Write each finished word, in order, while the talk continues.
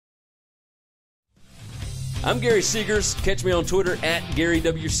I'm Gary Seegers. Catch me on Twitter at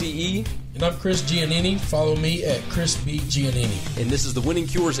GaryWCE. And I'm Chris Giannini. Follow me at Chris B. Giannini. And this is the Winning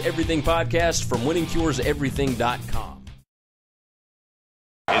Cures Everything podcast from winningcureseverything.com.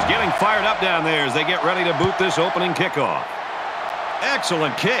 Is getting fired up down there as they get ready to boot this opening kickoff.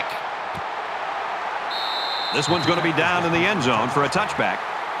 Excellent kick. This one's going to be down in the end zone for a touchback.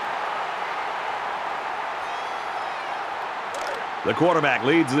 The quarterback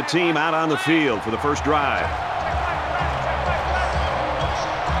leads the team out on the field for the first drive.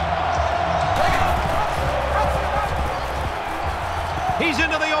 He's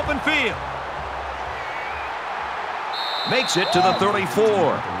into the open field. Makes it to the 34.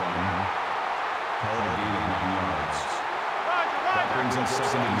 That brings up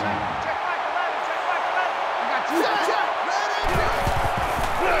second and 10.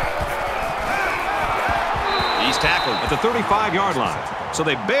 He's tackled at the 35-yard line, so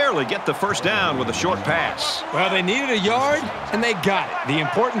they barely get the first down with a short pass. Well, they needed a yard, and they got it. The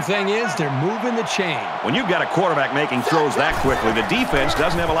important thing is they're moving the chain. When you've got a quarterback making throws that quickly, the defense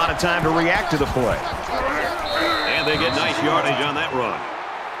doesn't have a lot of time to react to the play. And they get nice yardage on that run.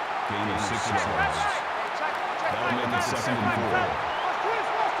 Gain of 6 yards. That'll make it second and 4.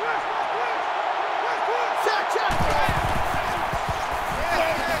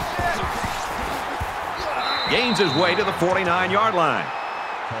 Gains his way to the 49-yard line.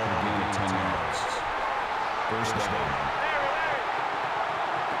 Called a gain of 10 yards. First down.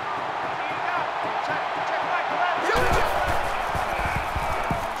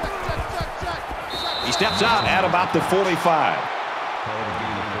 He steps out at about the 45. Called a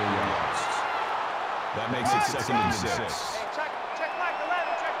gain of 4 yards. That makes it second and 6.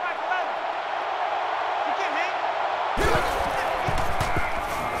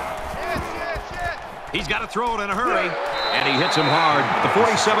 He's got to throw it in a hurry, and he hits him hard at the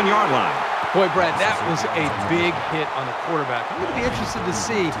 47-yard line. Boy, Brad, that was a big hit on the quarterback. I'm going to be interested to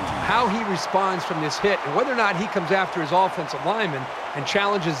see how he responds from this hit and whether or not he comes after his offensive lineman and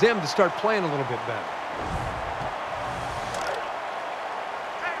challenges them to start playing a little bit better.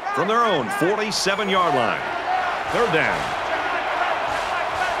 From their own 47-yard line, third down.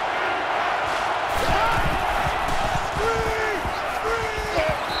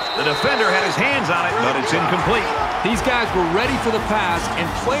 The defender had his hands on it, but it's incomplete. These guys were ready for the pass and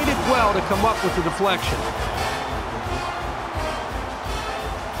played it well to come up with the deflection.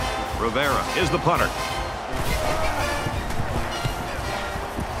 Rivera is the punter.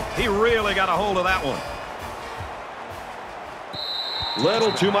 He really got a hold of that one.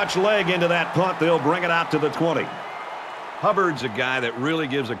 Little too much leg into that punt. They'll bring it out to the 20. Hubbard's a guy that really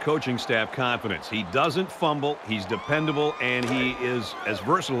gives a coaching staff confidence. He doesn't fumble, he's dependable, and he is as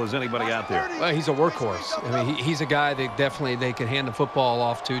versatile as anybody out there. Well, he's a workhorse. I mean, he's a guy that definitely they can hand the football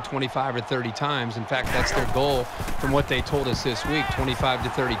off to 25 or 30 times. In fact, that's their goal from what they told us this week, 25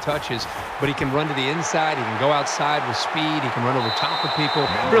 to 30 touches. But he can run to the inside, he can go outside with speed, he can run over top of people.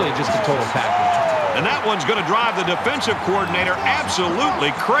 Really just a total package. And that one's going to drive the defensive coordinator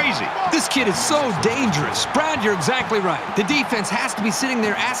absolutely crazy. This kid is so dangerous. Brad, you're exactly right. The defense has to be sitting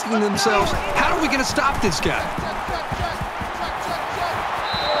there asking themselves, how are we going to stop this guy?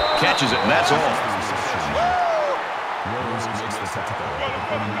 Catches it, and that's all. Rose makes the tackle.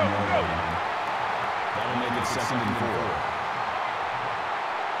 That'll make it second and 4.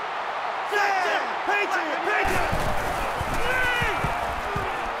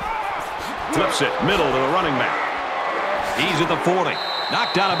 Flips it, middle to the running back. He's at the 40.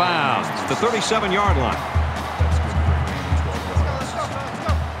 Knocked out of bounds. The 37-yard line.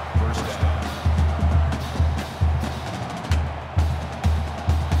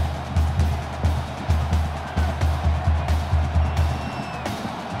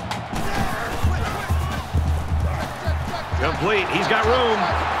 Complete. He's got room.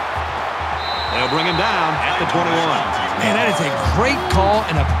 They'll bring him down at the 21. Man, that is a great call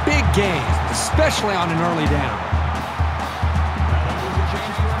and a big game, especially on an early down.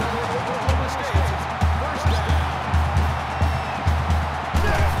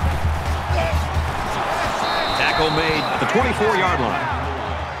 Tackle made at the 24-yard line.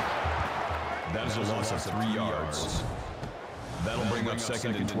 That is a loss of 3 yards. That'll bring up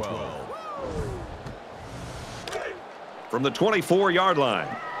second and 12. From the 24-yard line,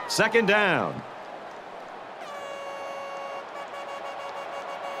 second down.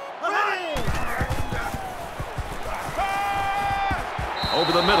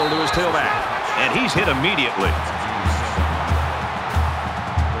 Over the middle to his tailback, and he's hit immediately.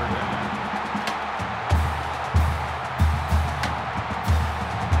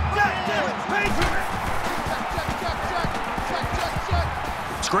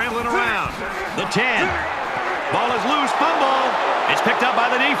 Scrambling around, the 10. Ball is loose. Fumble. It's picked up by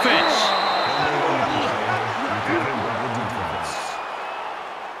the defense.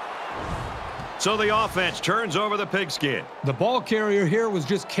 So the offense turns over the pigskin. The ball carrier here was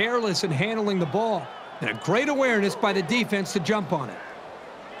just careless in handling the ball. And a great awareness by the defense to jump on it.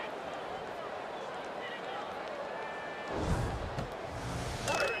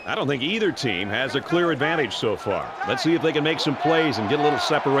 I don't think either team has a clear advantage so far. Let's see if they can make some plays and get a little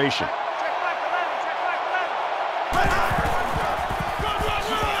separation.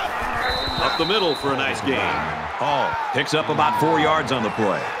 Up the middle for a nice gain. Hall picks up about 4 yards on the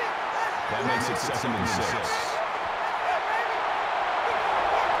play. That makes it 2nd and 6.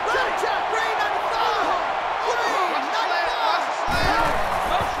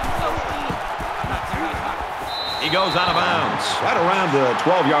 He goes out of bounds right around the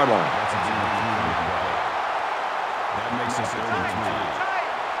 12-yard line. That makes it 3rd and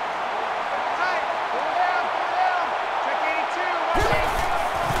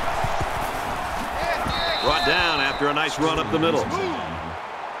 3. Brought down after a nice run up the middle.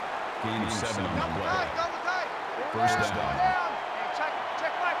 Gain of 7 on the play. 1st down.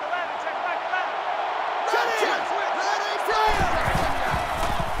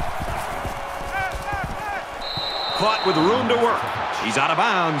 Caught with room to work. He's out of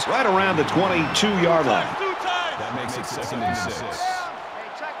bounds right around the 22-yard line. That makes it 2nd and 6.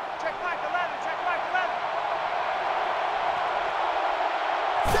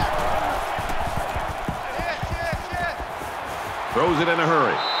 Throws it in a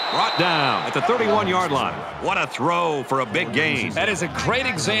hurry. Brought down at the 31-yard line. What a throw for a big gain. That is a great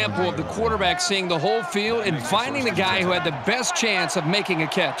example of the quarterback seeing the whole field and finding the guy who had the best chance of making a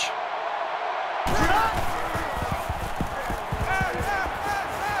catch.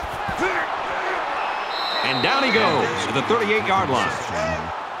 And down he goes to the 38-yard line.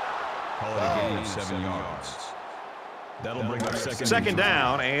 Call it a gain of 7 yards. That'll bring up Second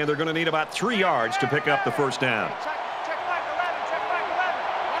down, and they're going to need about 3 yards to pick up the first down.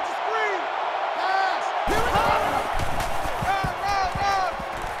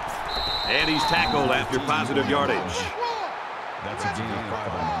 And he's tackled after positive yardage. That's a gain of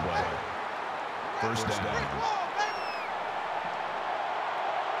 5 on the play. 1st down.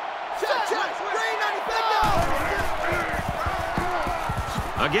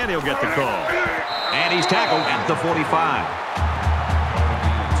 Again, he'll get the call. And he's tackled at the 45.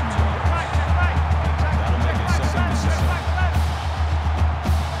 That'll make it 2nd and 7.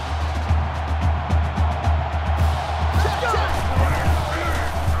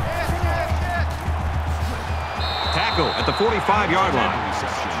 Tackle at the 45-yard line.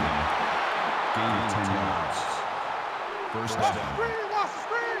 Reception. Gain of 10 yards. 1st down.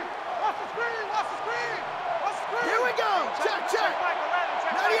 Here we go. Check, check.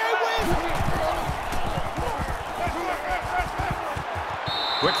 98 wins.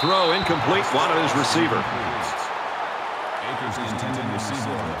 Quick throw, incomplete, wanted his receiver. Akers the intended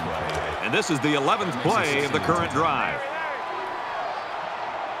receiver on the play. And this is the 11th play of the current drive.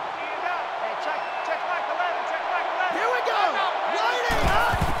 Here we go.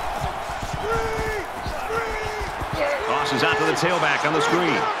 Tosses out to the tailback on the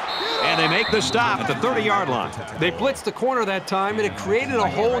screen. And they make the stop at the 30-yard line. They blitzed the corner that time, and it created a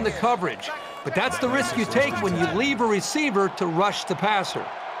hole in the coverage. But that's the risk you take when you leave a receiver to rush the passer.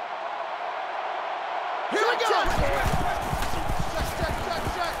 Here we go.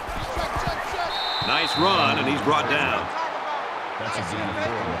 Nice run, and he's brought down. That's a gain of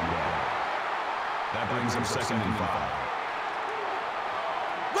 4 on the play. That brings him 2nd and 5.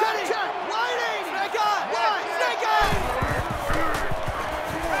 Ready. Check. Waiting. Snake on. One. Snake on.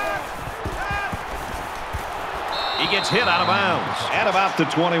 He gets hit out of bounds at about the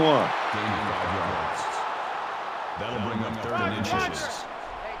 21. Gain of 5 yards. That'll bring up 3rd and inches.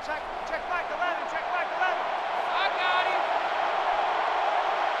 Check back 11. Check back 11. I got him.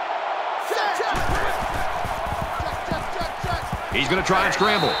 Check. He's going to try and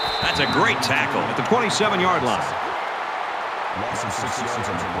scramble. That's a great tackle at the 27-yard line. Loss of 6 yards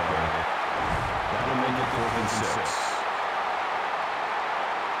on the play. That'll make it 4th and 6.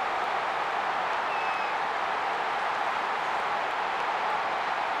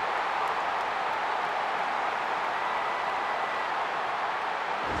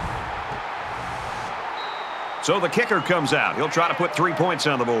 So the kicker comes out. He'll try to put 3 points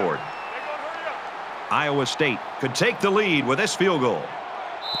on the board. Iowa State could take the lead with this field goal.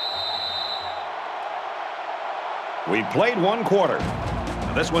 We played 1 quarter.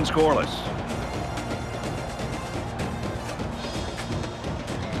 And this one's scoreless.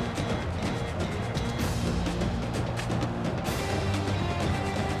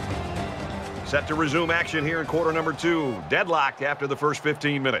 Set to resume action here in quarter number 2. Deadlocked after the first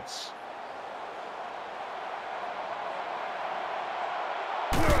 15 minutes.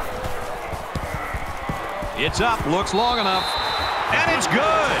 It's up, looks long enough, and it's good.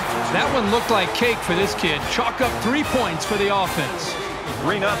 That one looked like cake for this kid. Chalk up 3 points for the offense.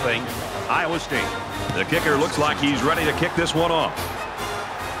 3-0, Iowa State. The kicker looks like he's ready to kick this one off.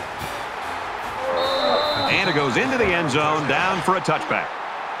 And it goes into the end zone, down for a touchback.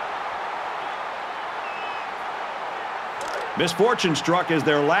 Misfortune struck as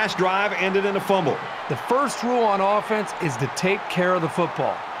their last drive ended in a fumble. The first rule on offense is to take care of the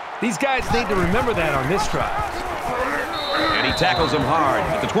football. These guys need to remember that on this drive. And he tackles him hard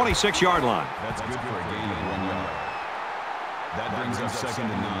at the 26-yard line. That's good for a gain of 1 yard. That brings up 2nd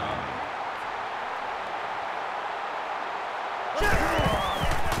and 9.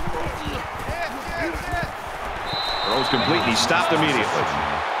 Throws complete, he stopped immediately.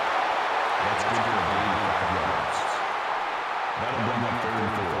 That's good for a gain of 5 yards. That'll bring up 3rd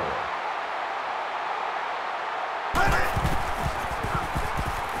and 4.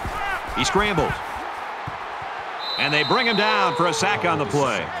 He scrambles. And they bring him down for a sack on the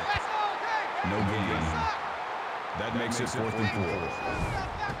play. No gain. That makes it 4th and 4.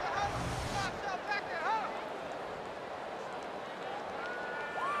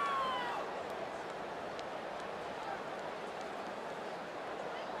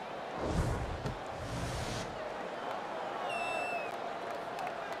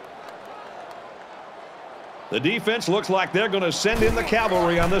 The defense looks like they're going to send in the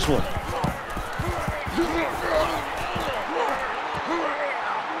cavalry on this one.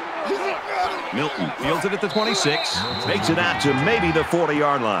 Milton fields it at the 26, makes it out to maybe the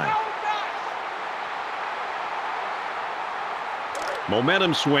 40-yard line.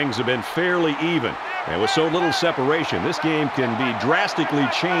 Momentum swings have been fairly even. And with so little separation, this game can be drastically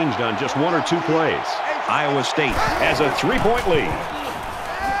changed on just 1 or 2 plays. Iowa State has a 3-point lead.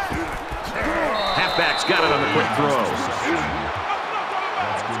 Halfback's got it on the quick throw.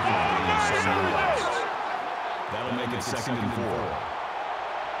 That's good for a gain of 7 yards. That'll make it 2nd and 4.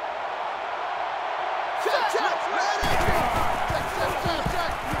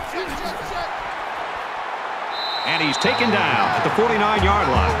 And he's taken down at the 49-yard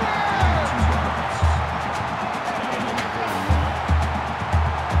line.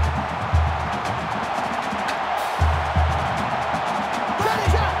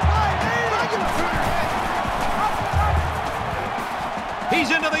 He's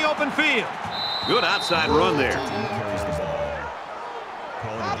into the open field. Good outside run there. Carries the ball.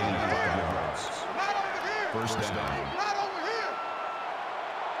 Call it a gain of 5 yards. First down.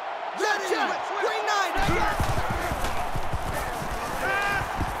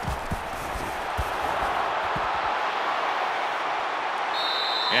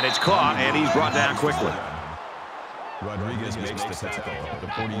 And it's caught, and he's brought down quickly. Rodriguez makes the tackle at the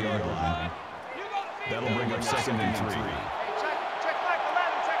 40-yard line. That'll bring up 2nd and 3.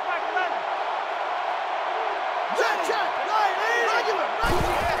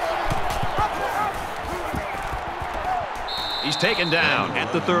 He's taken down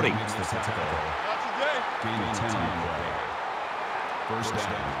at the 30. Makes the tackle. Gain of 10 on the play. First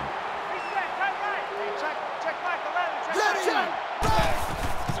down.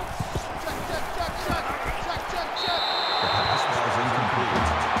 The pass was incomplete.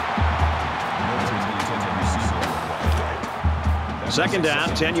 Milton's the intended receiver. Second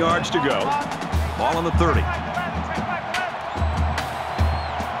down, 10 yards to go. Ball on the 30.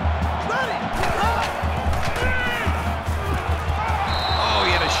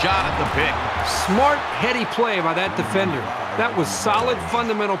 Shot at the pick. Smart, heady play by that defender. That was solid,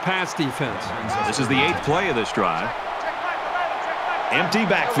 fundamental pass defense. This is the 8th play of this drive. Empty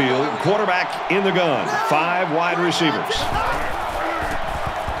backfield, quarterback in the gun. 5 wide receivers.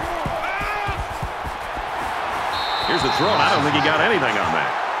 Here's the throw. I don't think he got anything on that.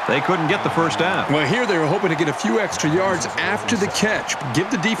 They couldn't get the first down. Well, here they were hoping to get a few extra yards after the catch. Give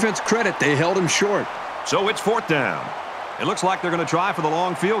the defense credit. They held him short. So it's 4th down. It looks like they're going to try for the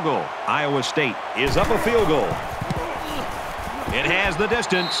long field goal. Iowa State is up a field goal. It has the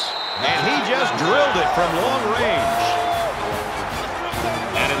distance, and he just drilled it from long range.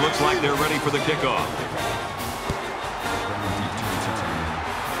 And it looks like they're ready for the kickoff.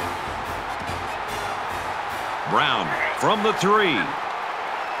 Brown from the 3.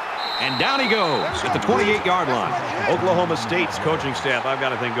 And down he goes at the 28-yard line. Oklahoma State's coaching staff, I've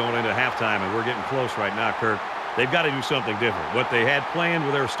got a thing going into halftime, and we're getting close right now, Kirk. They've got to do something different. What they had planned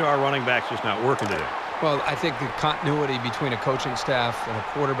with their star running backs just not working today. Well, I think the continuity between a coaching staff and a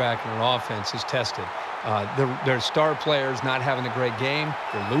quarterback and an offense is tested. Their star players not having a great game.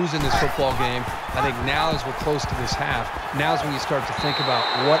 They're losing this football game. I think now as we're close to this half, now's when you start to think about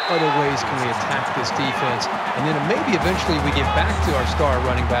what other ways can we attack this defense. And then maybe eventually we get back to our star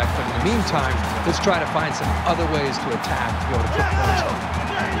running back. But in the meantime, let's try to find some other ways to attack to be able to put points on.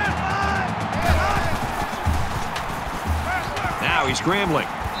 Now he's scrambling.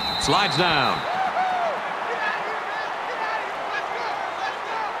 Slides down.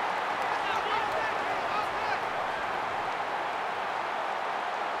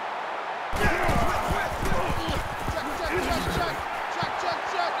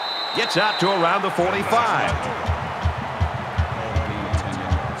 Gets out to around the 45.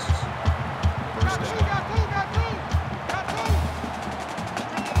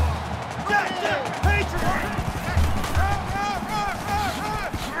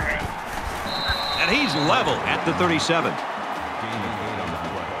 And he's level at the 37.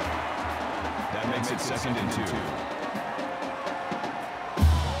 That makes it 2nd and 2.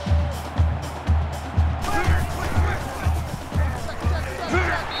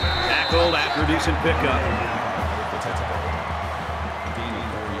 Tackled after a decent pickup. Gaining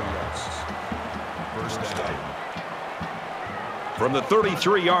 4 yards. First down. From the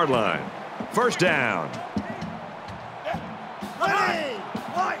 33-yard line. First down.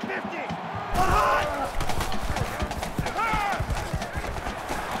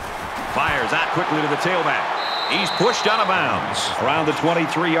 Fires out quickly to the tailback. He's pushed out of bounds around the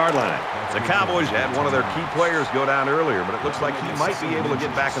 23-yard line. The Cowboys had one of their key players go down earlier, but it looks like he might be able to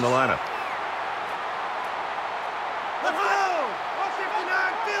get back in the lineup.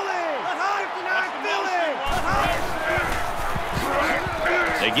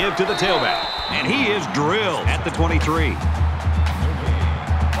 They give to the tailback, and he is drilled at the 23.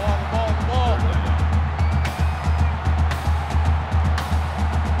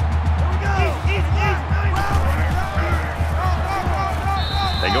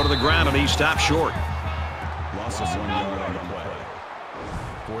 They go to the ground, and he stops short. Loss of 1 yard on the play.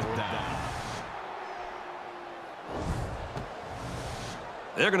 4th down.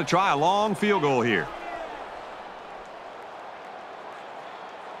 They're going to try a long field goal here.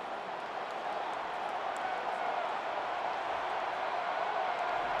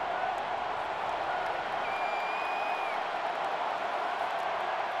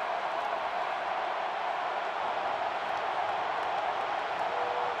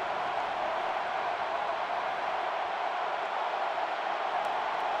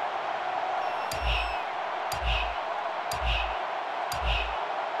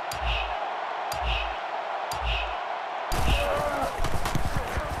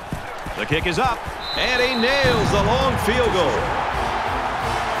 The kick is up, and he nails the long field goal.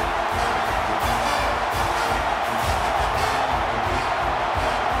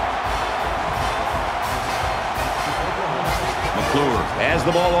 McClure has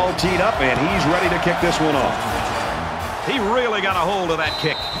the ball all teed up, and he's ready to kick this one off. He really got a hold of that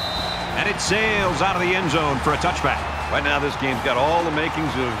kick, and it sails out of the end zone for a touchback. Right now, this game's got all the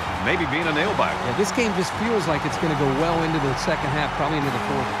makings of maybe being a nail-biter. Yeah, this game just feels like it's going to go well into the second half, probably into the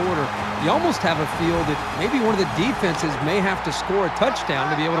fourth quarter. You almost have a feel that maybe one of the defenses may have to score a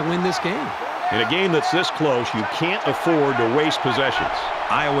touchdown to be able to win this game. In a game that's this close, you can't afford to waste possessions.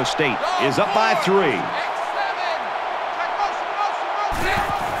 Iowa State is up by 3.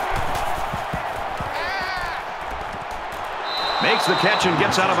 Makes the catch and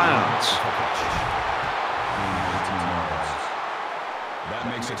gets out of bounds. That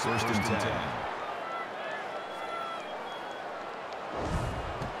makes it 1st and 10.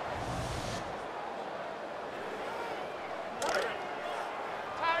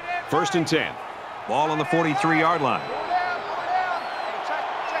 First and 10. Ball on the 43-yard line.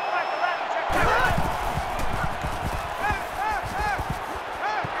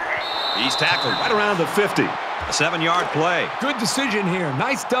 He's tackled right around the 50. A 7-yard play. Good decision here.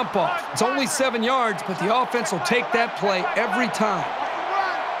 Nice dump off. It's only 7 yards, but the offense will take that play every time.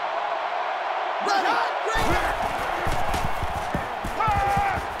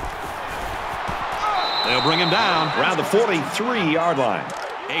 They'll bring him down around the 43-yard line.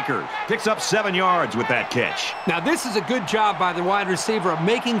 Akers picks up 7 yards with that catch. Now, this is a good job by the wide receiver of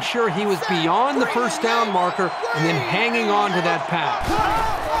making sure he was beyond the first down marker and then hanging on to that pass.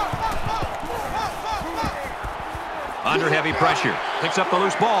 Under heavy pressure. Picks up the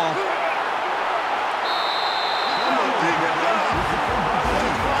loose ball.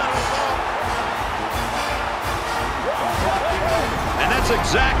 And that's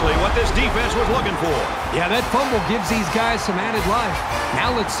exactly what this defense was looking for. Yeah, that fumble gives these guys some added life.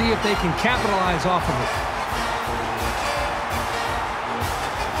 Now let's see if they can capitalize off of it.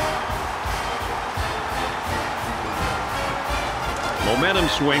 Momentum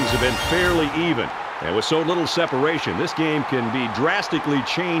swings have been fairly even. And with so little separation, this game can be drastically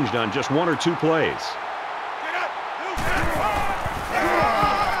changed on just one or two plays.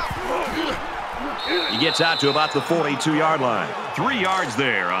 He gets out to about the 42-yard line. 3 yards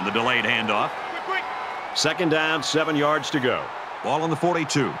there on the delayed handoff. Second down, 7 yards to go. Ball on the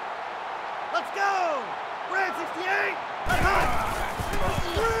 42. Let's go! We're at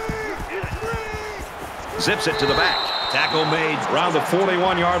 68! Zips it to the back. Tackle made around the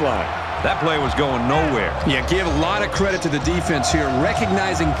 41-yard line. That play was going nowhere. Yeah, give a lot of credit to the defense here,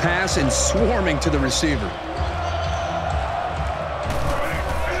 recognizing pass and swarming to the receiver.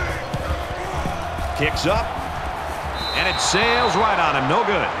 Kicks up, and it sails right on him. No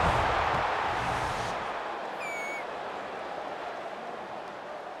good.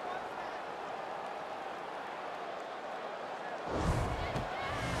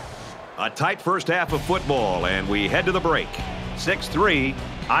 A tight first half of football, and we head to the break. 6-3,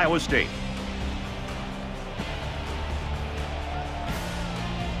 Iowa State.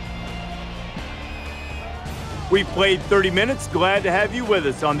 We played 30 minutes. Glad to have you with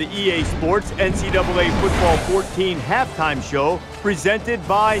us on the EA Sports NCAA Football 14 halftime show presented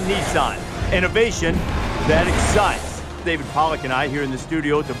by Nissan. Innovation that excites. David Pollack and I here in the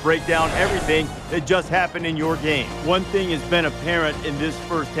studio to break down everything that just happened in your game. One thing has been apparent in this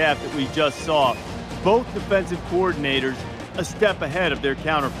first half that we just saw. Both defensive coordinators a step ahead of their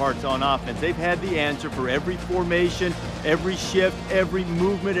counterparts on offense. They've had the answer for every formation, every shift, every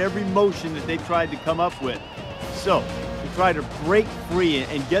movement, every motion that they've tried to come up with. So, to try to break free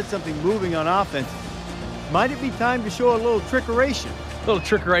and get something moving on offense, might it be time to show a little trickeration? A little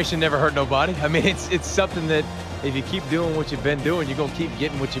trickeration never hurt nobody. I mean, it's something that if you keep doing what you've been doing, you're going to keep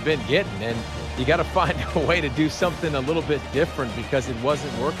getting what you've been getting. And you got to find a way to do something a little bit different because it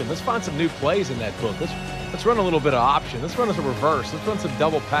wasn't working. Let's find some new plays in that book. Let's run a little bit of option. Let's run a reverse. Let's run some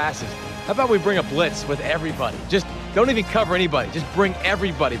double passes. How about we bring a blitz with everybody? Just don't even cover anybody. Just bring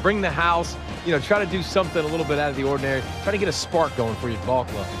everybody. Bring the house. You know, try to do something a little bit out of the ordinary. Try to get a spark going for your ball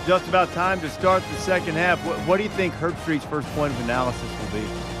club. Just about time to start the second half. What do you think Herbstreit's first point of analysis will be?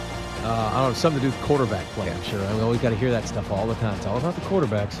 I don't know, something to do with quarterback play, I'm sure. I mean, we always got to hear that stuff all the time. It's all about the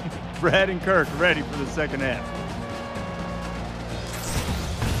quarterbacks. Brad and Kirk ready for the second half.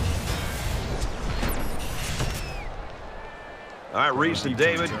 All right, Reese and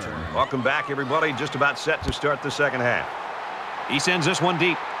David, welcome back, everybody. Just about set to start the second half. He sends this one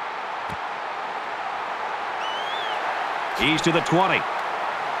deep. He's to the 20.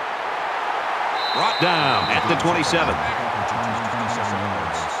 Brought down at the 27.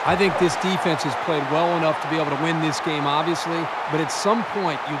 I think this defense has played well enough to be able to win this game, obviously, but at some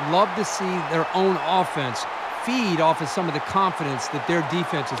point, you'd love to see their own offense feed off of some of the confidence that their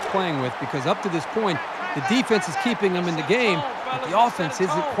defense is playing with, because up to this point, the defense is keeping them in the game, but the offense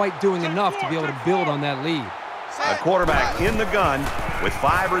isn't quite doing enough to be able to build on that lead. A quarterback in the gun with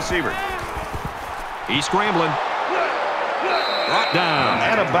 5 receivers. He's scrambling. Brought down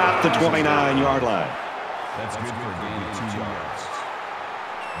at about the 29-yard line. That's good for a gain of 2 yards.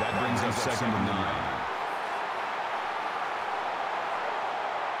 That brings up second and 9.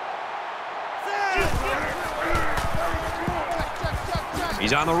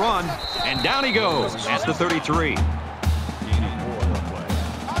 He's on the run, and down he goes at the 33. Gain of 4 on the play.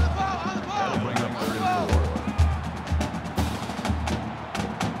 That'll bring up third and 4.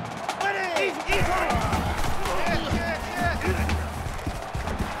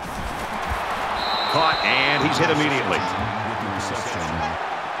 Caught, and he's hit immediately. With the reception.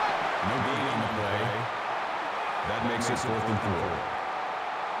 No gain on the play. That makes it 4th and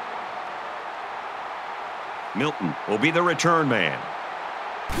 4. Milton will be the return man.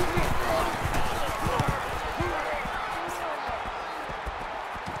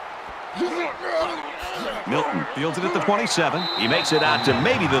 Milton fields it at the 27. He makes it out to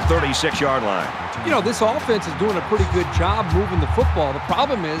maybe the 36-yard line. You know, this offense is doing a pretty good job moving the football. The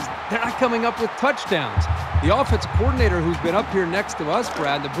problem is they're not coming up with touchdowns. The offensive coordinator who's been up here next to us,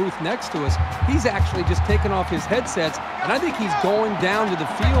 Brad, the booth next to us, he's actually just taken off his headsets, and I think he's going down to the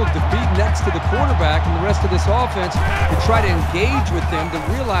field to be next to the quarterback and the rest of this offense to try to engage with them, to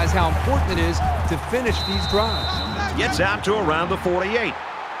realize how important it is to finish these drives. Gets out to around the 48. Gain of 12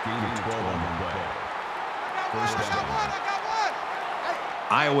 on the play. First down.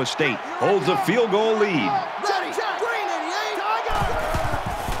 Iowa State holds a field goal lead.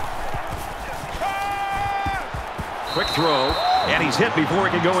 Quick throw, and he's hit before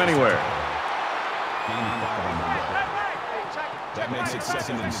he can go anywhere. Gain of 5 on the play. That makes it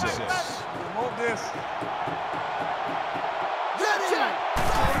 2nd and 6. Hold this.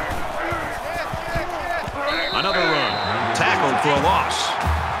 Another run. Tackle tackled for a loss.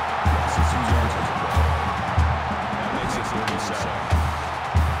 That makes it 37.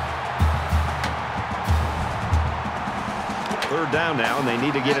 Third down now, and they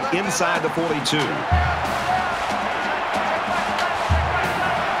need to get it inside the 42.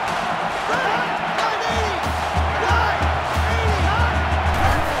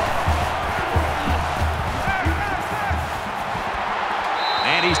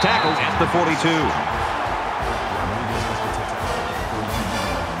 And he's tackled at the 42.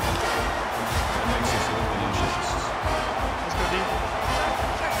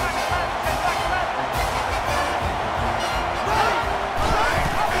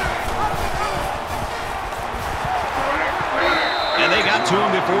 To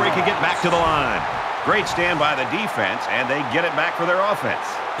him before he could get back to the line. Great stand by the defense, and they get it back for their offense.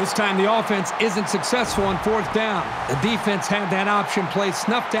 This time the offense isn't successful on fourth down. The defense had that option play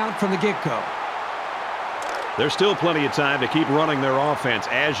snuffed out from the get-go. There's still plenty of time to keep running their offense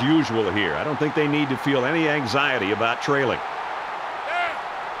as usual here. I don't think they need to feel any anxiety about trailing.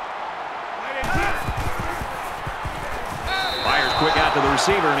 Fires quick out to the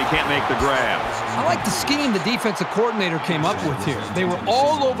receiver, and he can't make the grab. I like the scheme the defensive coordinator came up with here. They were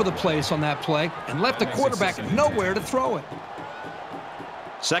all over the place on that play and left the quarterback nowhere to throw it.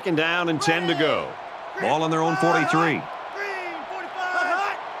 Second down and 10 to go. Ball on their own 43.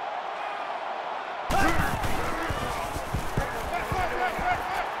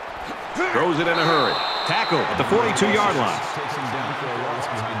 Throws it in a hurry. Tackle at the 42-yard line. Takes him down for a loss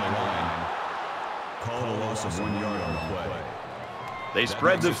behind the line. Call it a loss of 1 yard on the play. They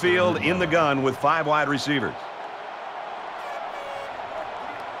spread the field in the gun with 5 wide receivers.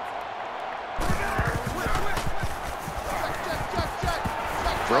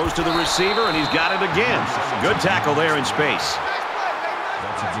 Throws to the receiver, and he's got it again. Good tackle there in space.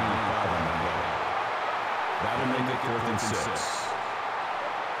 That's a gain of 5 on the play. That'll make it 4th and 6.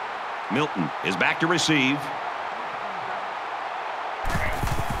 Milton is back to receive.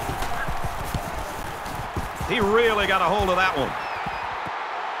 He really got a hold of that one.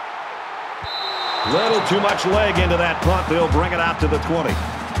 Little too much leg into that punt. They'll bring it out to the 20.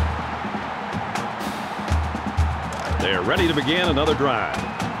 They're ready to begin another drive.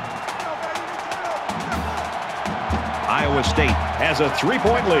 Iowa State has a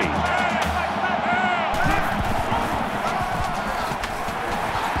 3-point lead.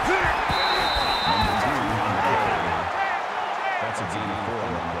 That's a gain of 4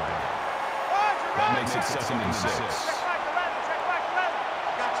 on the play. That makes it 2nd and 6.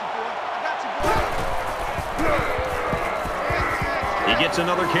 He gets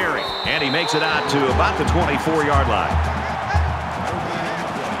another carry, and he makes it out to about the 24-yard line.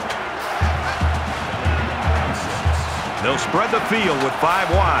 They'll spread the field with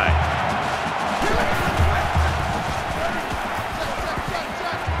 5 wide.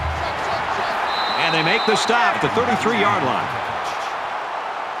 And they make the stop at the 33-yard line.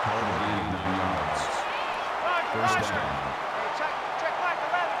 First down. Check back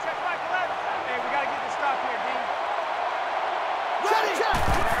 11. Check back 11. Hey, we got to get this stop here, D.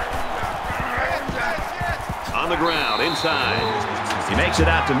 On the ground, inside. He makes it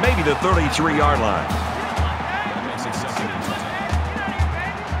out to maybe the 33-yard line. That makes it 2nd and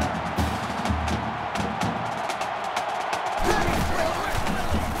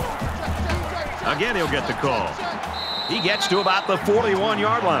 10. Again, he'll get the call. He gets to about the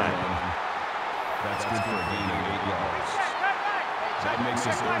 41-yard line. That's good for a gain of 8 yards. That makes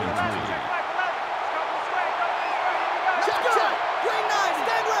it 3rd and 3.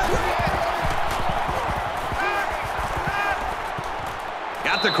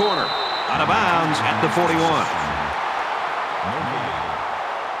 Got the corner. Out of bounds at the 41. No gain.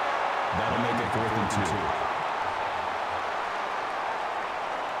 That'll make it 4th and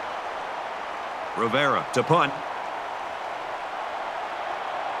 2. Rivera to punt.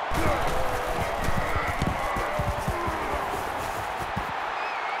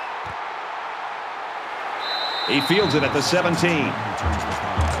 He fields it at the 17.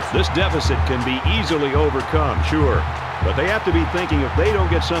 This deficit can be easily overcome, sure. But they have to be thinking if they don't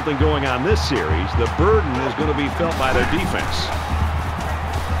get something going on this series, the burden is going to be felt by their defense.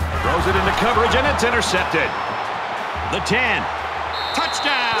 Throws it into coverage, and it's intercepted. The 10.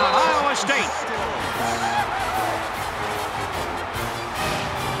 Touchdown, Iowa State.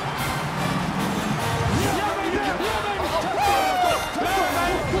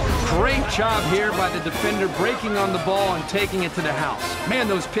 Great job here by the defender breaking on the ball and taking it to the house. Man,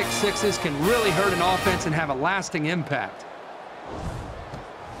 those pick sixes can really hurt an offense and have a lasting impact.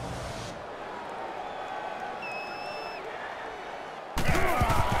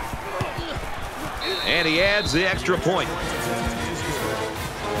 And he adds the extra point.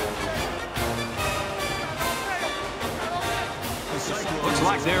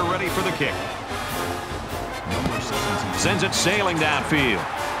 back there ready for the kick. Sends it sailing downfield.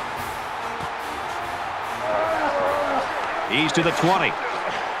 He's to the 20.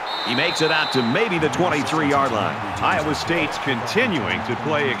 He makes it out to maybe the 23-yard line. Iowa State's continuing to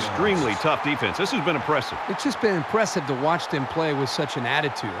play extremely tough defense. This has been impressive. It's just been impressive to watch them play with such an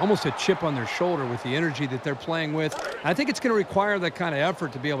attitude, almost a chip on their shoulder with the energy that they're playing with. I think it's going to require that kind of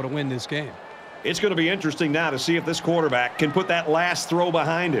effort to be able to win this game. It's going to be interesting now to see if this quarterback can put that last throw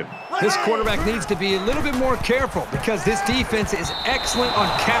behind him. This quarterback needs to be a little bit more careful because this defense is excellent on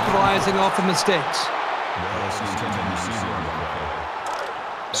capitalizing off of mistakes.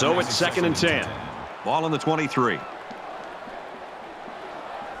 So it's 2nd and 10. Ball on the 23.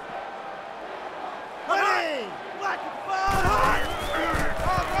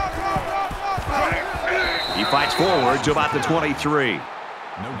 He fights forward to about the 23. No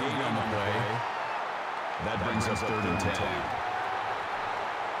gain on the play. That brings us 3rd and 10.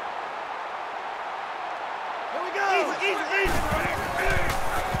 Here we go. Easy.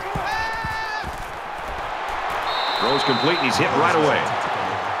 Throws complete, and he's hit right away.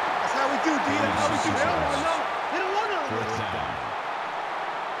 That's how we do, D. That's how we do. They don't want to. 4th down.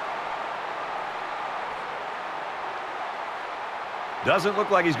 Doesn't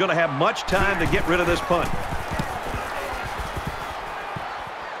look like he's going to have much time to get rid of this punt.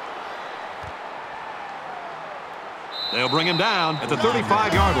 They'll bring him down at the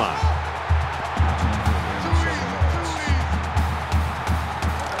 35-yard line.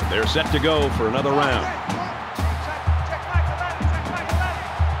 They're set to go for another round.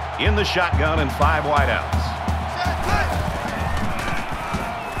 In the shotgun and 5 wideouts.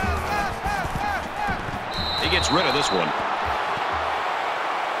 He gets rid of this one.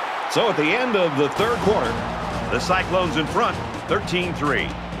 So at the end of the 3rd quarter, the Cyclones in front, 13-3.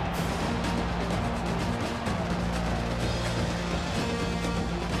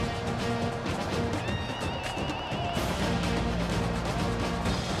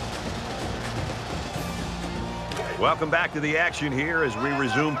 Welcome back to the action here as we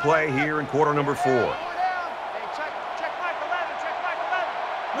resume play here in quarter number 4. Hey, check Mike 11. Check Mike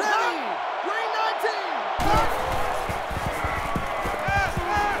 11. Ready. Green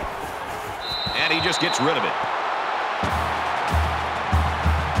 19. And he just gets rid of it.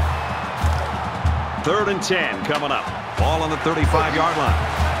 3rd and 10 coming up. Ball on the 35-yard line.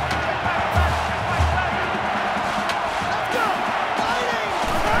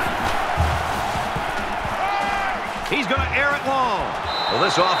 He's going to air it long. Well,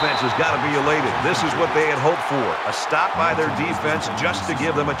 this offense has got to be elated. This is what they had hoped for. A stop by their defense just to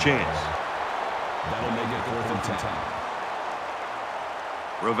give them a chance. That'll make it 4th and 10.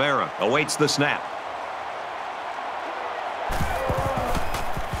 Rivera awaits the snap.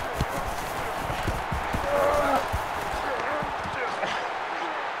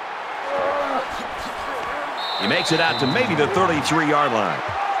 He makes it out to maybe the 33-yard line.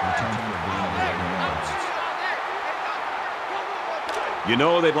 You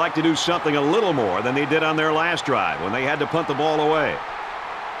know they'd like to do something a little more than they did on their last drive when they had to punt the ball away.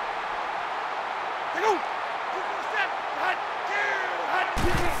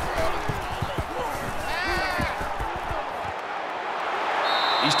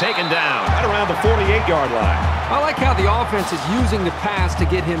 He's taken down right around the 48-yard line. I like how the offense is using the pass to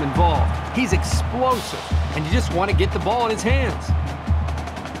get him involved. He's explosive, and you just want to get the ball in his hands.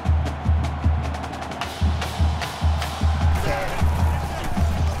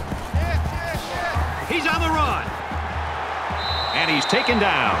 He's on the run. And he's taken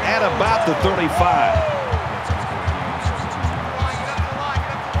down at about the 35.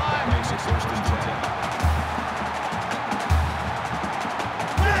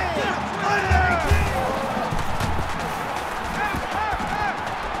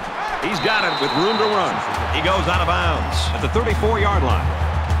 He's got it with room to run. He goes out of bounds at the 34-yard line.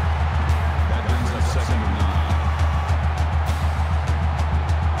 That brings us 2nd and 9.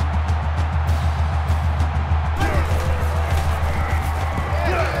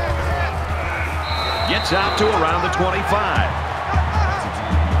 Gets out to around the 25.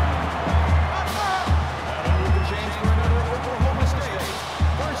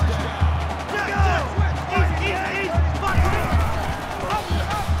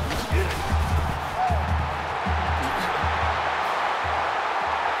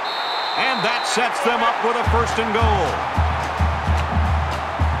 And that sets them up with a 1st and goal.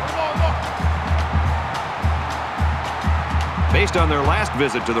 Based on their last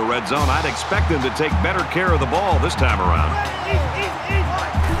visit to the red zone, I'd expect them to take better care of the ball this time around.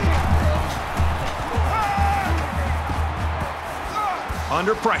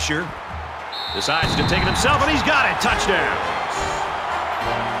 Under pressure. Decides to take it himself, and he's got it. Touchdown.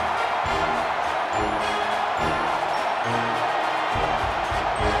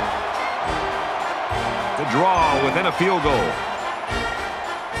 draw within a field goal.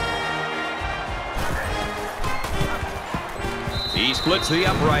 He splits the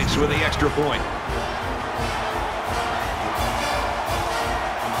uprights with the extra point.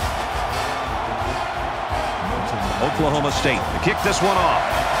 Oklahoma State to kick this one off.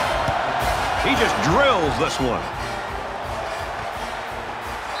 He just drills this one.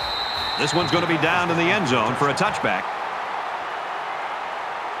 This one's going to be down in the end zone for a touchback.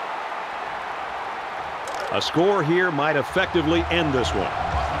 A score here might effectively end this one.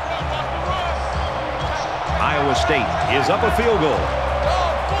 Iowa State is up a field goal.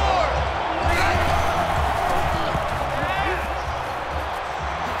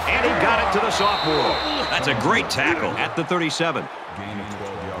 And he got it to the sophomore. That's a great tackle at the 37. Gain of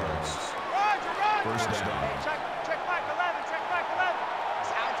 12 yards. First down. Check back 11. Check back 11.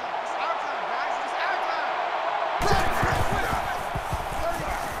 It's our time. It's our time, guys. It's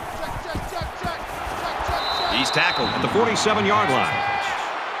our time. He's tackled at the 47-yard line.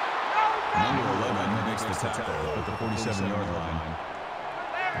 Number 11 makes the tackle at the 47-yard line.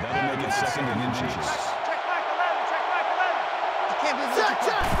 That'll make it second and inches. Check back 11. Check back 11. You can't do this.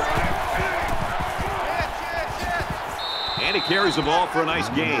 And he carries the ball for a nice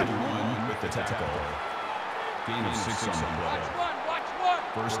gain. With the tackle. Gain of 6 on the play. Watch one.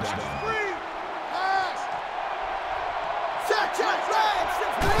 First down.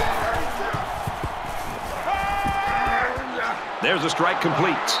 There's a strike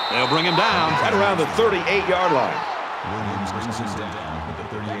complete. They'll bring him down right around the 38-yard line. Williams brings him down at the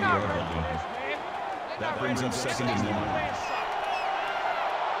 38-yard line. That brings up second and 1.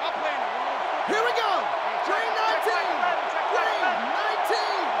 Here we go. Green 19. Green 19.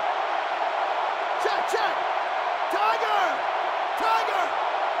 Check. Tiger.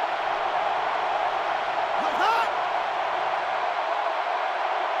 Hot.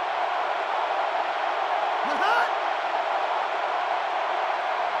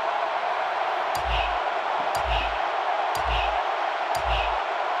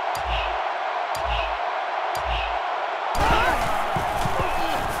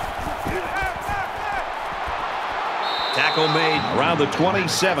 Tackle made around the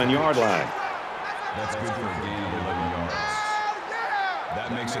 27-yard line. That's good for a gain of 11 yards. That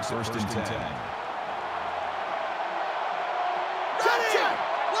makes it first and 10.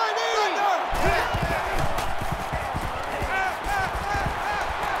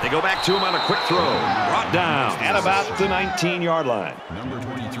 They go back to him on a quick throw. Brought down at about the 19-yard line. Number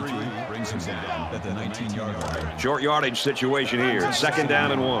 23 brings him down at the 19-yard line. Short yardage situation here. Second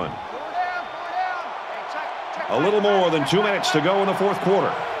down and 1. A little more than 2 minutes to go in the fourth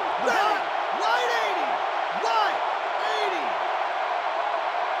quarter.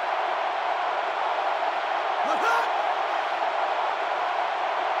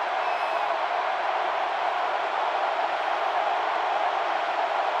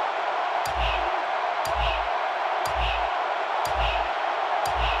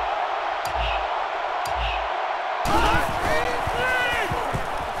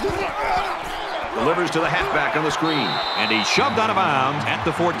 Delivers to the halfback on the screen, and he's shoved out of bounds at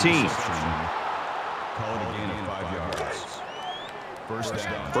the 14. Call it a gain of 5 yards.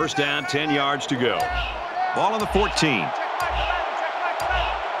 First down, 10 yards to go. Ball on the 14.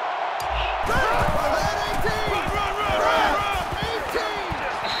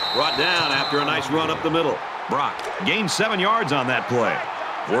 Brought down after a nice run up the middle. Brock gained 7 yards on that play.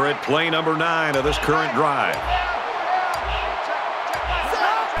 We're at play number 9 of this current drive.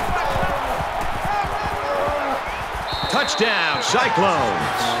 Touchdown,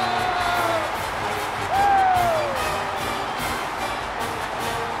 Cyclones.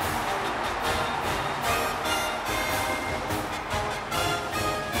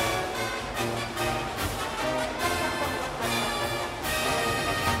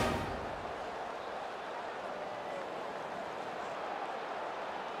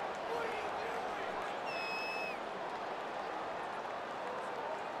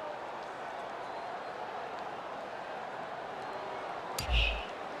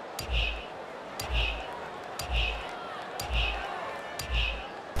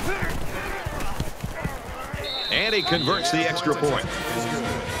 And he converts the extra point.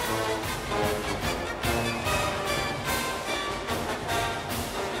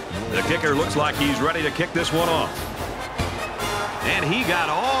 The kicker looks like he's ready to kick this one off. And he got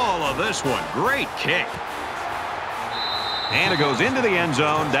all of this one. Great kick. And it goes into the end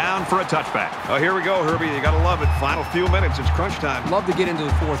zone, down for a touchback. Oh, here we go, Herbie. You got to love it. Final few minutes. It's crunch time. Love to get into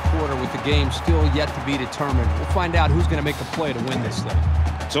the fourth quarter with the game still yet to be determined. We'll find out who's going to make the play to win this thing.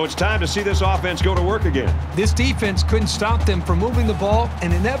 So it's time to see this offense go to work again. This defense couldn't stop them from moving the ball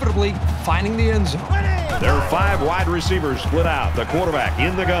and inevitably finding the end zone. There are 5 wide receivers split out. The quarterback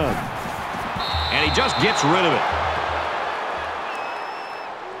in the gun. And he just gets rid of it.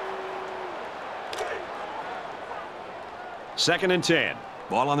 Second and 10.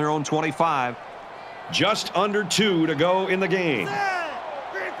 Ball on their own 25. Just under 2 to go in the game.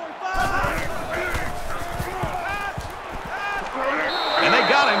 And they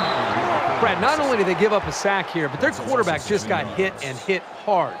got him. Brad, not only did they give up a sack here, but their quarterback just got hit and hit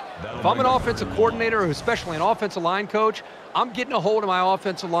hard. If I'm an offensive coordinator, or especially an offensive line coach, I'm getting a hold of my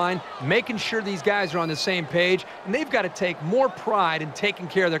offensive line, making sure these guys are on the same page, and they've got to take more pride in taking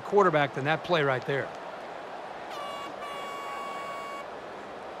care of their quarterback than that play right there.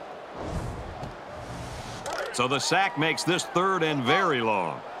 So the sack makes this 3rd and very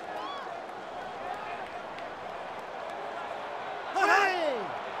long.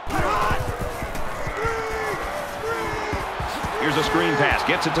 Here's a screen pass,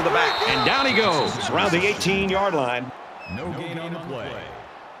 gets it to the back, and down he goes around the 18-yard line. No gain on the play.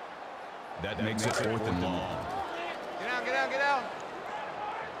 That makes it 4th and long. Get out, get out, get out.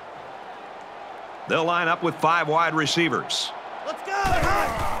 They'll line up with 5 wide receivers. Let's go.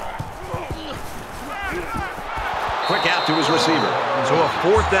 Quick out to his receiver. So a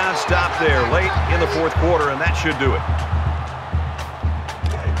 4th down stop there late in the 4th quarter, and that should do it.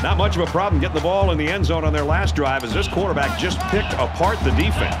 Not much of a problem getting the ball in the end zone on their last drive as this quarterback just picked apart the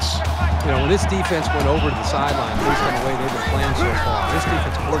defense. You know, when this defense went over to the sideline, based on the way they've been playing so far, this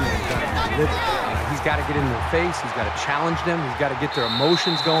defense coordinator's got to deliver. He's got to get in their face. He's got to challenge them. He's got to get their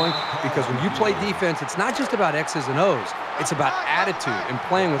emotions going, because when you play defense, it's not just about X's and O's. It's about attitude and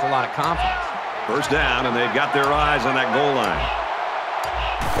playing with a lot of confidence. First down, and they've got their eyes on that goal line.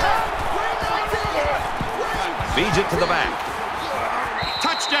 Feeds it to the back.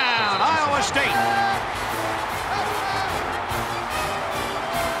 Touchdown, Iowa State.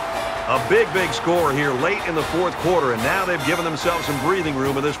 A big score here late in the 4th quarter, and now they've given themselves some breathing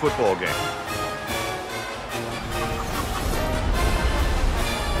room in this football game.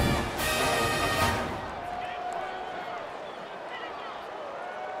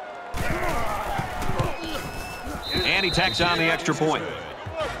 And he tacks on the extra point.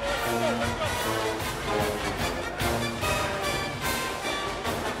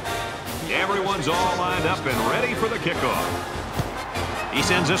 Everyone's all lined up and ready for the kickoff. He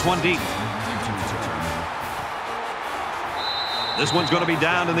sends this one deep. This one's going to be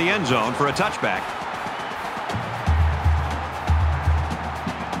down in the end zone for a touchback.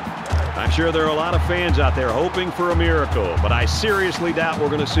 I'm sure there are a lot of fans out there hoping for a miracle, but I seriously doubt we're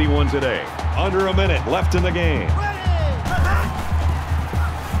going to see one today. Under a minute left in the game.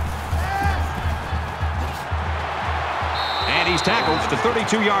 And he's tackled to the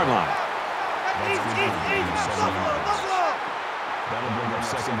 32-yard line. That'll bring up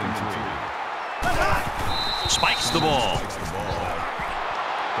 2nd and 3. Spikes the ball.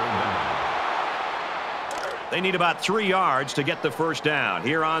 They need about 3 yards to get the first down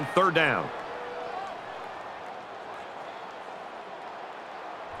here on 3rd down.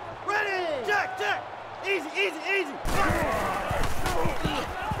 Ready! Jack! Easy!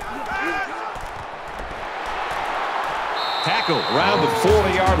 Tackle around the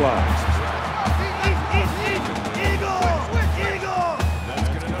 40-yard line.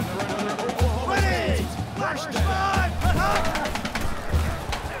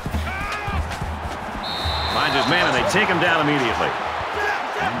 Finds his man, and they take him down immediately.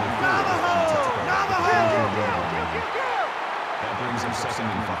 That brings him 2nd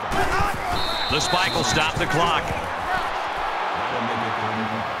and 5. The spike will stop the clock.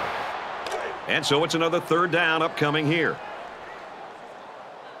 And so it's another 3rd down upcoming here.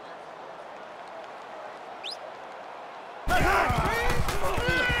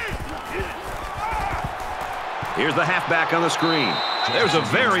 Here's the halfback on the screen. There's a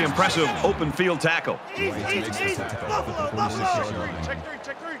very impressive open field tackle. Easy. Buffalo.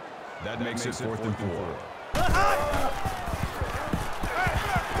 Check 3. That makes it 4th and 4.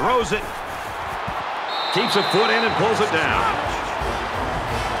 Throws it. Keeps a foot in and pulls it down.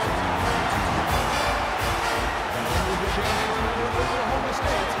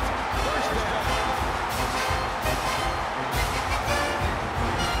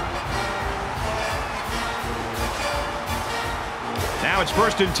 Now it's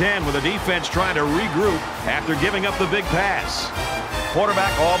 1st and 10 with the defense trying to regroup after giving up the big pass.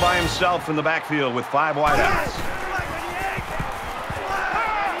 Quarterback all by himself in the backfield with 5 wideouts.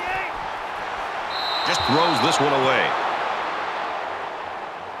 Just throws this one away.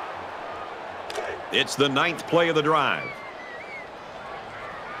 It's the 9th play of the drive.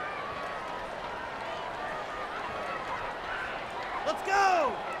 Let's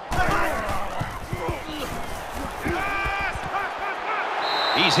go!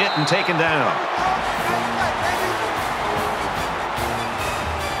 He's hit and taken down.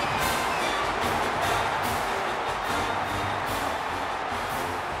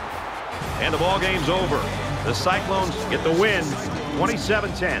 And the ball game's over. The Cyclones get the win,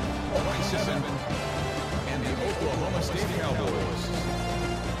 27-10. And the Oklahoma State Cowboys.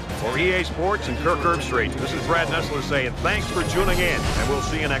 For EA Sports and Kirk Herbstreit, this is Brad Nessler saying thanks for tuning in, and we'll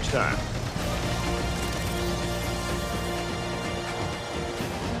see you next time.